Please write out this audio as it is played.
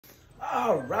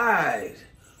All right.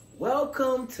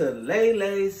 Welcome to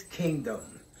LAI's Kingdom,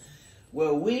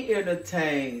 where we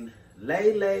entertain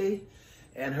LAI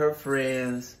and her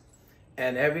friends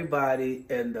and everybody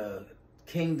in the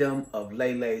kingdom of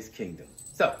LAI's Kingdom.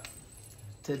 So,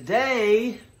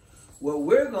 today, what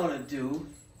we're going to do,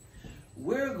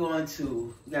 we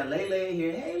got LAI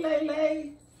here. Hey,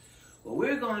 LAI. What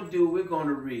we're going to do, we're going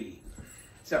to read.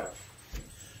 So,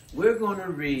 we're going to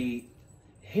read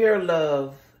Hear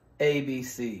Love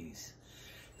ABCs.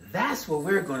 That's what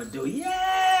we're going to do. Yay!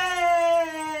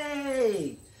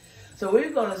 So we're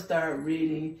going to start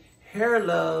reading Hear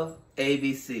Love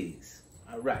ABCs.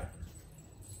 All right.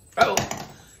 Oh,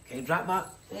 can't drop my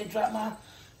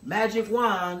magic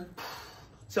wand.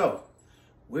 So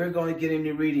we're going to get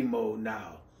into reading mode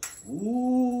now.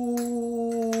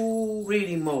 Ooh,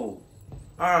 reading mode.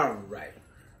 All right.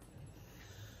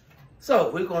 So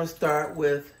we're going to start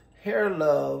with Hear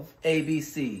Love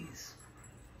ABCs.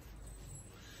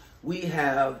 We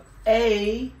have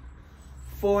A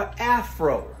for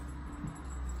Afro.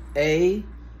 A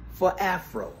for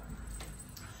Afro.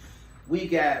 We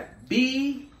got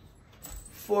B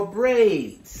for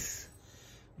braids.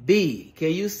 B.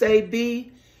 Can you say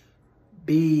B?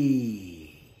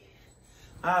 B.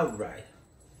 All right.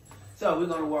 So we're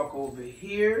going to walk over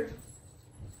here.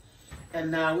 And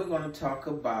now we're going to talk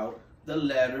about the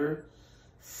letter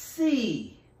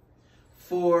C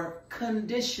for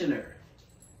conditioner.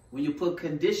 When you put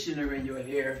conditioner in your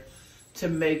hair to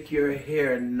make your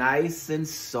hair nice and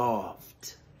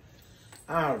soft.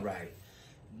 All right.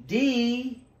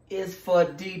 D is for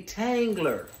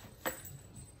detangler.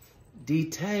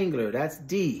 Detangler, that's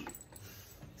D.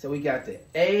 So we got the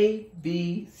A,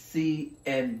 B, C,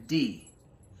 and D.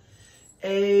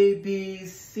 A, B,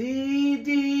 C,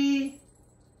 D.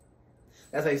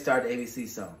 That's how you start the ABC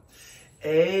song.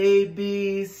 A,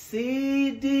 B, C,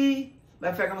 D.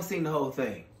 Matter of fact, I'm going to sing the whole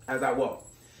thing as I walk.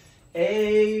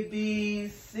 A, B,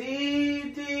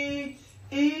 C, D,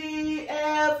 E,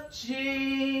 F,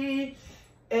 G,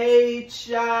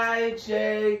 H, I,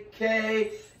 J,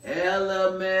 K,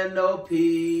 L, M, N, O,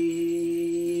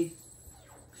 P,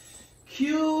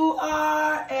 Q,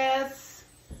 R, S,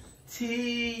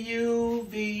 T, U,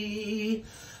 V,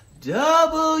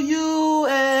 W,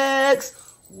 X,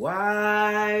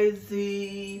 Y,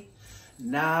 Z.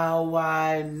 Now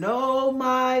I know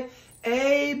my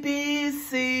ABCs.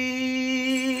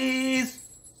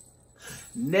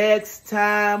 Next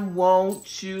time,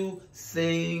 won't you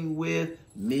sing with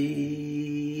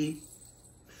me?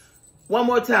 One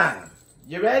more time.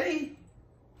 You ready?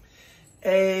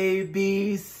 A,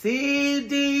 B, C,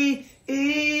 D,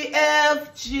 E,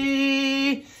 F,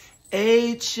 G,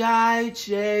 H, I,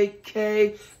 J,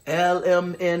 K, L,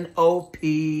 M, N, O,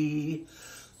 P,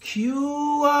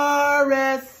 Q, R,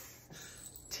 S,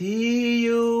 T,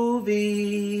 U,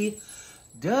 V,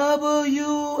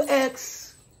 W,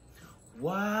 X,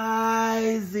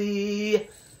 Y, Z.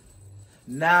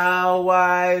 Now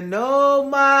I know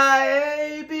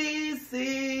my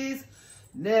ABCs.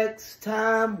 Next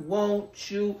time,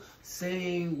 won't you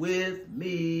sing with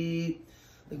me?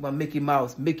 Look at my Mickey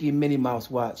and Minnie Mouse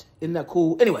watch. Isn't that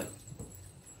cool? Anyway,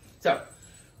 so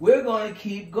we're going to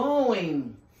keep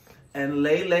going in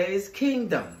LAI's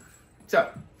Kingdom. So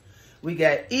we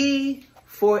got E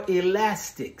for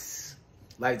elastics,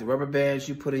 like the rubber bands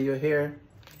you put in your hair.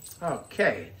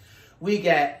 Okay. We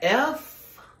got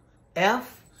F,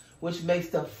 which makes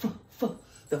the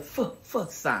f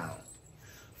sound,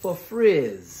 for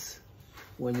frizz,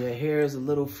 when your hair is a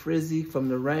little frizzy from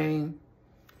the rain.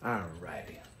 All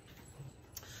righty.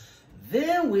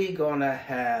 Then we're gonna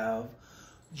have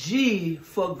G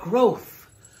for growth,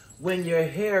 when your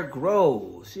hair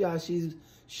grows. See how she's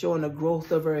showing the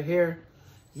growth of her hair?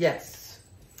 Yes.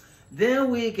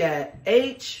 Then we got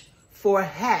H for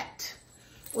hat,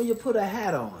 when you put a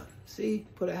hat on. See,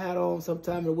 put a hat on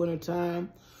sometime in the winter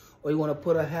time, or you want to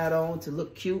put a hat on to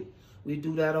look cute, we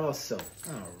do that also.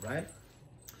 All right.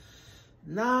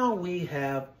 Now we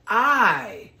have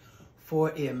I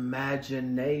for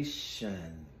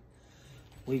imagination.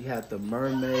 We have the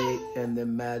mermaid and the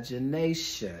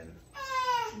imagination.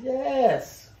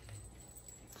 Yes.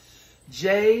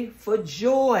 J for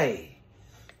joy.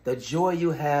 The joy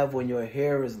you have when your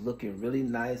hair is looking really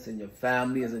nice and your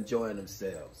family is enjoying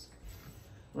themselves.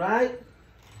 Right?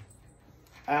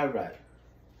 All right.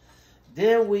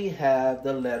 Then we have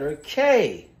the letter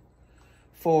K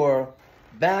for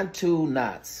Bantu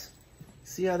knots.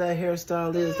 See how that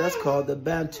hairstyle is? That's called the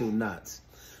Bantu knots.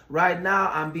 Right now,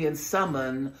 I'm being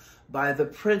summoned by the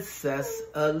Princess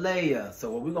LAI.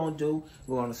 So what we're going to do,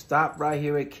 we're going to stop right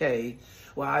here at K,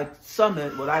 where I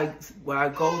summon, where I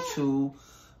go to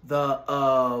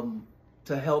to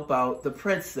help out the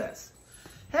princess.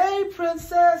 Hey,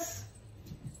 princess.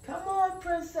 Come on,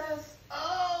 princess.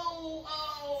 Oh.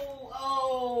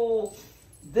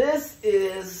 This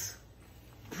is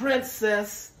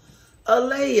Princess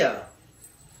LAI.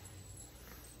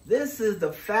 This is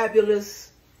the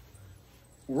fabulous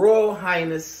Royal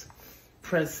Highness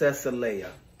Princess LAI.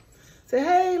 Say,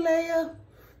 hey, Leia.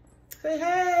 Say,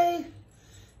 hey.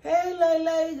 Hey,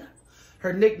 LAI.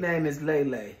 Her nickname is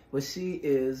LAI, but she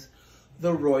is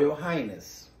the Royal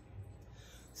Highness.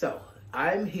 So,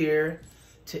 I'm here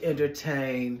to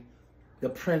entertain the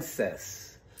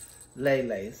princess,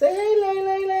 LAI. Say, hey, LAI.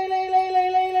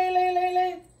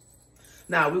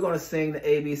 Now, we're going to sing the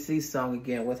ABC song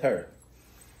again with her.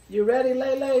 You ready,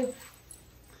 LAI?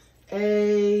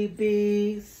 A,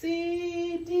 B,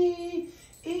 C, D,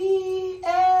 E,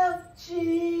 F,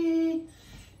 G,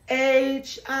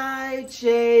 H, I,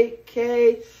 J,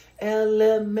 K, L,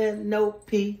 M, N, O,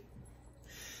 P,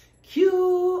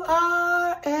 Q,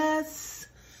 R, S,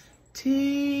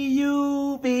 T,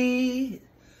 U, V,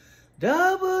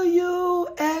 W,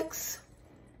 X,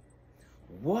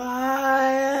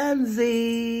 Y, and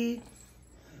Z.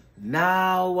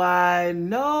 Now I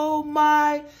know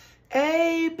my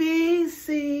ABCs.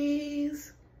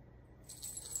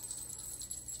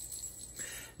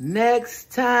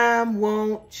 Next time,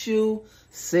 won't you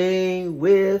sing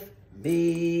with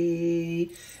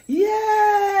me? Yay!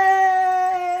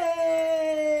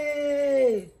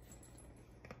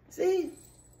 See,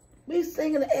 we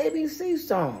singing the ABC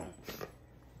song.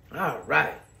 All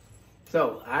right.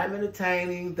 So I'm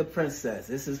entertaining the princess.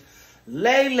 This is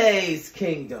LAI's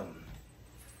kingdom.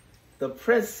 The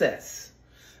princess.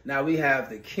 Now we have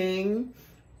the king,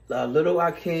 the little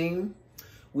Akeem.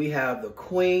 We have the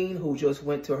queen who just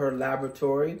went to her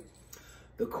laboratory.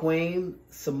 The queen,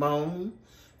 Simone.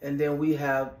 And then we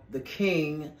have the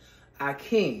king,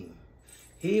 Akeem.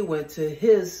 He went to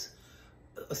his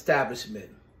establishment.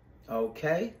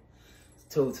 Okay?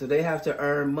 So they have to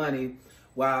earn money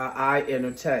while I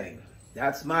entertain.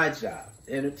 That's my job,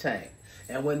 entertain.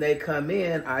 And when they come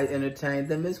in, I entertain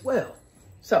them as well.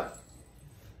 So,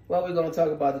 what we're going to talk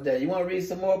about today? You want to read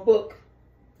some more book?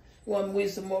 You want to read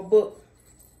some more book?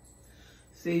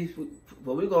 See,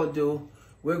 what we're going to do,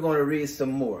 we're going to read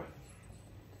some more.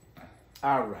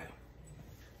 All right.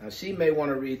 Now, she may want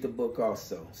to read the book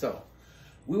also. So,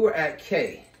 we were at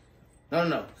K.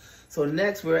 No. So,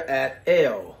 next we're at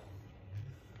L.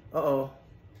 Uh-oh.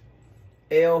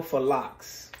 L for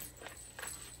locks.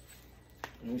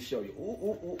 Let me show you.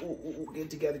 Ooh. Get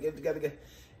together.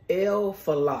 L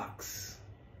for locks.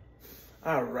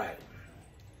 All right.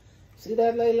 See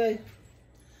that, LAI?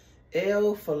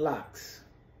 L for locks.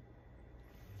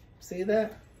 See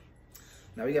that?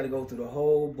 Now we got to go through the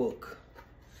whole book.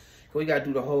 We got to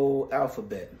do the whole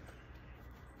alphabet.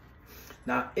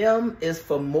 Now, M is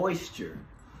for moisture.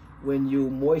 When you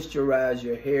moisturize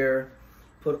your hair,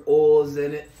 put oils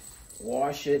in it,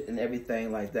 wash it, and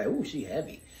everything like that. Ooh, she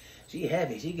heavy. She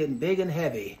heavy. She getting big and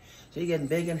heavy. She getting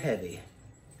big and heavy.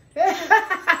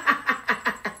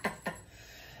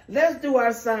 Let's do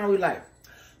our sound we like.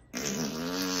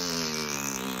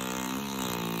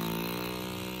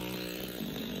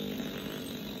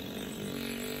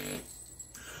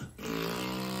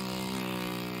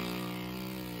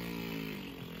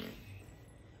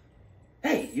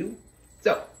 Hey, you.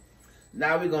 So,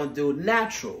 now we're going to do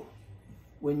natural.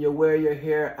 When you wear your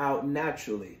hair out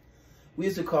naturally. We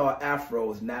used to call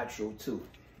afros natural too.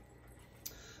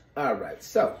 All right,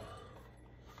 so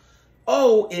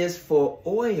O is for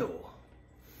oil.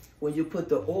 When you put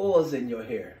the oils in your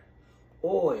hair,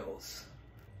 oils.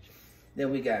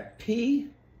 Then we got P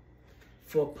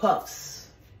for puffs.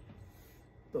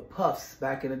 The puffs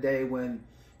back in the day when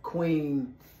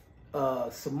Queen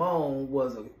Simone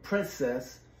was a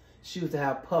princess, she used to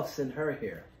have puffs in her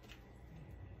hair.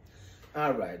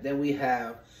 All right, then we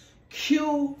have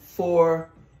Q for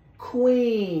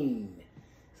queen.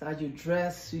 That's how you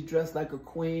dress. She dressed like a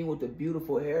queen with a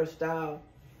beautiful hairstyle.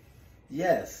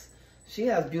 Yes, she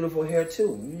has beautiful hair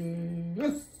too.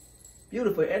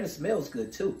 Beautiful, and it smells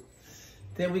good too.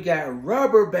 Then we got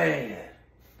rubber band.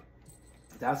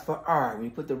 That's for R. When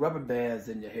you put the rubber bands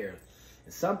in your hair.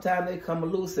 And sometimes they come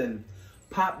loose and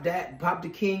pop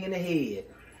the king in the head.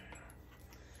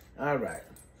 All right.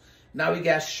 Now we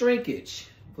got shrinkage.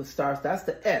 That's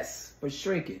the S for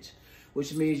shrinkage,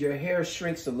 which means your hair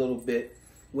shrinks a little bit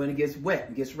when it gets wet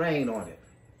and gets rain on it.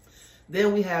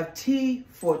 Then we have T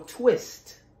for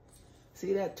twist.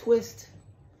 See that twist?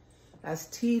 That's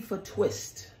T for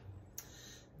twist.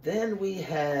 Then we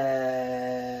have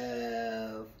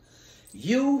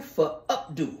U for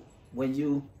updo. When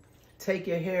you take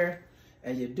your hair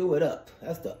and you do it up.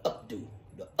 That's the updo,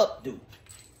 the updo.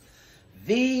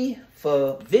 V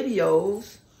for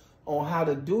videos on how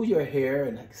to do your hair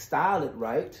and style it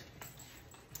right.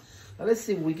 Now let's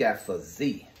see what we got for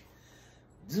Z.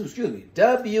 Excuse me.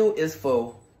 W is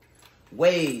for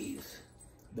waves.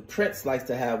 The Prince likes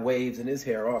to have waves in his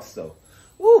hair also.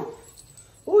 Woo!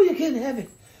 Ooh, you're getting heavy.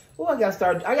 Ooh, I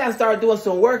gotta start doing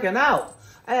some working out.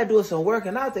 I gotta do some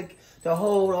working out to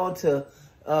hold on to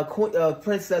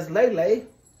Princess LAI.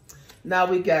 Now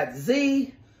we got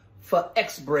Z for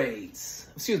X braids.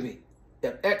 Excuse me.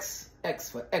 X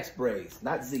for X braids,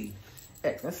 not Z.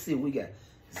 X. Let's see what we got.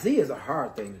 Z is a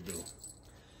hard thing to do.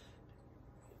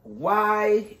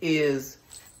 Y is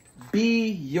be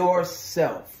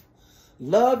yourself.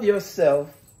 Love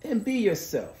yourself and be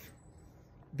yourself.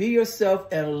 Be yourself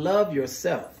and love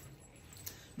yourself.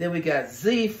 Then we got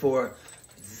Z for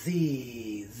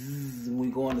Z. We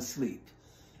going to sleep.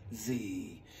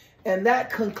 Z. And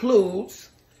that concludes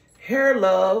Hair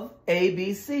Love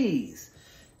ABCs.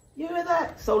 You hear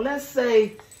that? So let's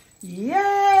say, yay!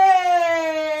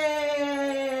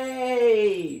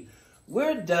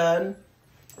 We're done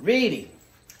reading.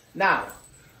 Now,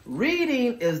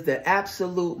 reading is the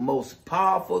absolute most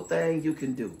powerful thing you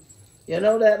can do. You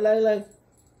know that, LAI?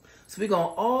 So we're going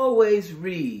to always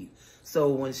read. So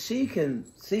when she can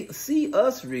see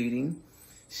us reading,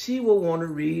 she will want to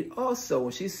read also.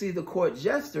 When she see the court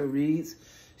jester reads,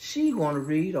 she going to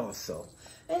read also.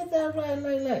 Ain't that right,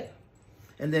 LAI?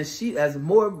 And then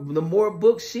the more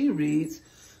books she reads,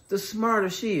 the smarter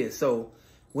she is. So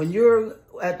when you're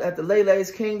at the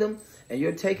LAI's kingdom and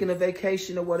you're taking a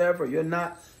vacation or whatever, you're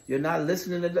not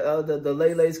listening to the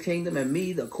LAI's kingdom and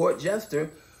me, the court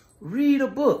jester, read a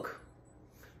book.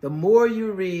 The more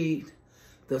you read,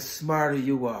 the smarter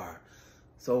you are.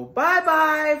 So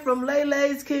bye-bye from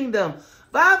LAI's kingdom.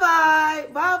 Bye-bye.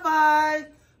 Bye-bye.